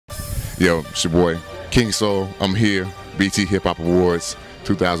Yo, it's your boy, Konsole. I'm here, BT Hip Hop Awards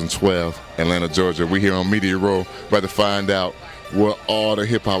 2012, Atlanta, Georgia. We're here on Media Row, about to find out what all the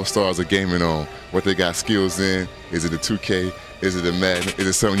hip hop stars are gaming on, what they got skills in. Is it a 2K? Is it a Madden? Is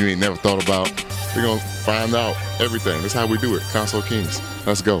it something you ain't never thought about? We're gonna find out everything. That's how we do it. Konsole Kingz.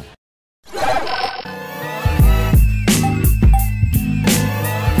 Let's go.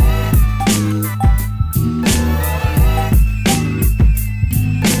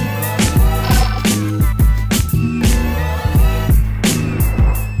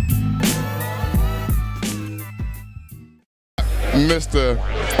 Mr.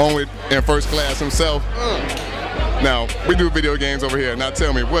 Only in first class himself. Now, we do video games over here. Now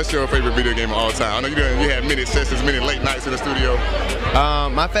tell me, what's your favorite video game of all time? I know you had many sessions, many late nights in the studio.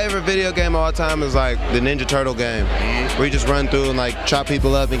 My favorite video game of all time is like the Ninja Turtle game, where you just run through and like chop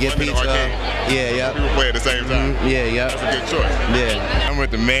people up and get pizza. Yeah. People play at the same time. Yeah. That's a good choice. Yeah. I'm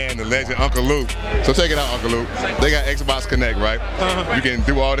with the man, the legend, Uncle Luke. So check it out, Uncle Luke. They got Xbox Connect, right? You can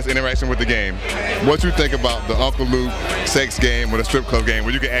do all this interaction with the game. What you think about the Uncle Luke sex game or the strip club game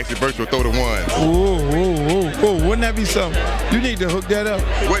where you can actually virtual throw the ones? Ooh, wouldn't that be something? You need to hook that up.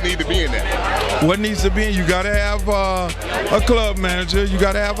 What needs to be in that? What needs to be in? You gotta have a club manager. You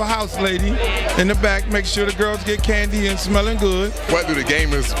gotta have a house lady in the back. Make sure the girls get candy and smelling good. What do the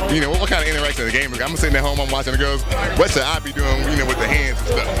gamers, what kind of interaction the gamers? I'm sitting at home, I'm watching the girls. What should I be doing, with the hands and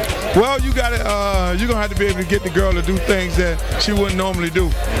stuff? Well, you're gonna have to be able to get the girl to do things that she wouldn't normally do.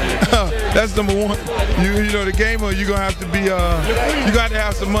 That's number one. The gamer, you're gonna have to be, you got to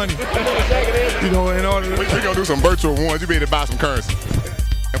have some money. In order to. We're gonna do some virtual ones. You be able to buy some currency.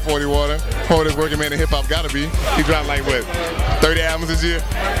 E-40 water, hardest working man in hip hop gotta be. He dropped like what, 30 albums this year?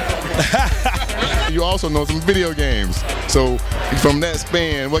 You also know some video games. So from that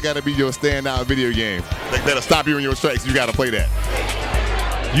span, what gotta be your standout video game? Like that'll stop you in your tracks, you gotta play that.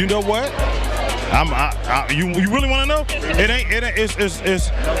 You know what? You really wanna know? It's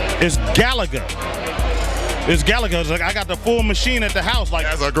Galaga. It's Galaga. Like I got the full machine at the house. Like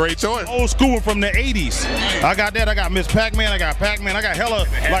that's a great choice. Old school from the '80s. I got that. I got Miss Pac-Man. I got Pac-Man. I got hella the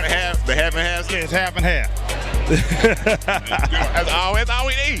half and half. Yeah, it's half and half. That's all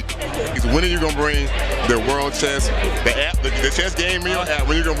we need. When are you gonna bring the World Chess, the app, the chess game in your app?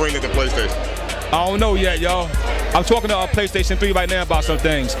 When are you gonna bring it to PlayStation? I don't know yet, y'all. I'm talking to PlayStation 3 right now about some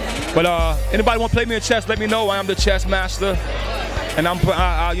things. But anybody want to play me in chess? Let me know. I am the chess master. And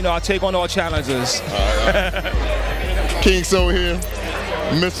I take on all challenges. Konsole here,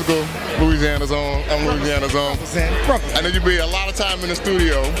 mystical, Louisiana's own. I'm Louisiana's own. I know you be a lot of time in the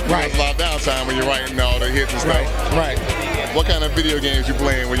studio. Right. A lot of downtime when you're writing all the hits and stuff. Right. What kind of video games you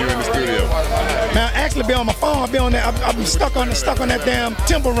playing when you're in the studio? Man, I actually be on my phone. I be on that. I'm stuck on that damn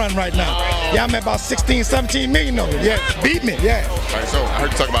Timber Run right now. Yeah, I'm at about 16, 17 million of it. Yeah, beat me. Yeah. All right, so I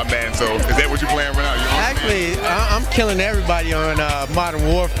heard you talk about Madden. So is that what you're playing right now? Actually, I'm killing everybody on Modern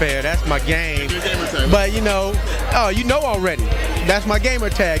Warfare. That's my game. But you know already. That's my gamer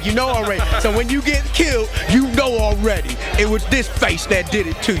tag. You know already. So when you get killed, you know already. It was this face that did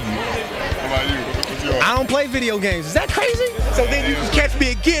it to you. How about you? I don't play video games. Is that crazy? So then you can catch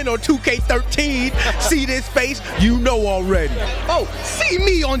me again on 2K13, see this face, you know already. Oh, see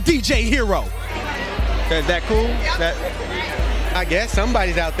me on DJ Hero. Is that cool? I guess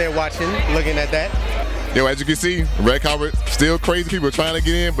somebody's out there watching, looking at that. Yo, as you can see, red carpet, still crazy people trying to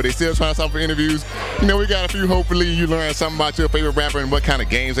get in, but they still trying to stop for interviews. We got a few, hopefully you learn something about your favorite rapper and what kind of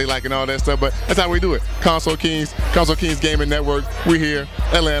games they like and all that stuff, but that's how we do it. Konsole Kingz, Konsole Kingz Gaming Network, we here,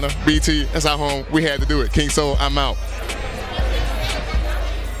 Atlanta, BT, that's our home, we had to do it. Konsole, I'm out.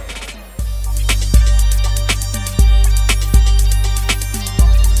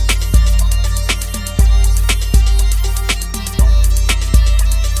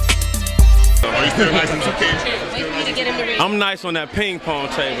 I'm nice on that ping pong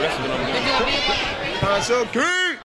table. That's what I'm doing. Konsole Kingz!